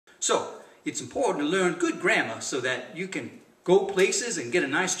So, it's important to learn good grammar so that you can go places and get a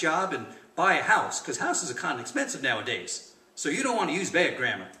nice job and buy a house, because houses are kind of expensive nowadays. So you don't want to use bad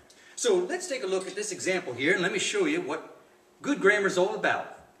grammar. So let's take a look at this example here and let me show you what good grammar is all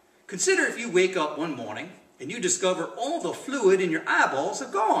about. Consider if you wake up one morning and you discover all the fluid in your eyeballs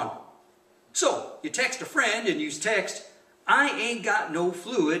are gone. So you text a friend and you text, "I ain't got no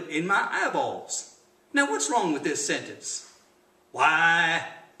fluid in my eyeballs." Now what's wrong with this sentence? Why,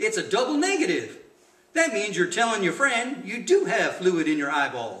 it's a double negative. That means you're telling your friend you do have fluid in your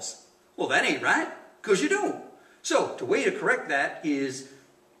eyeballs. Well, that ain't right, because you don't. So the way to correct that is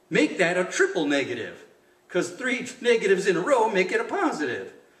make that a triple negative, because 3 negatives in a row make it a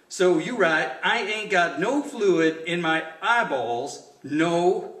positive. So you write, "I ain't got no fluid in my eyeballs,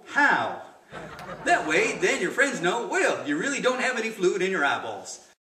 no how." That way, then your friends know, well, you really don't have any fluid in your eyeballs.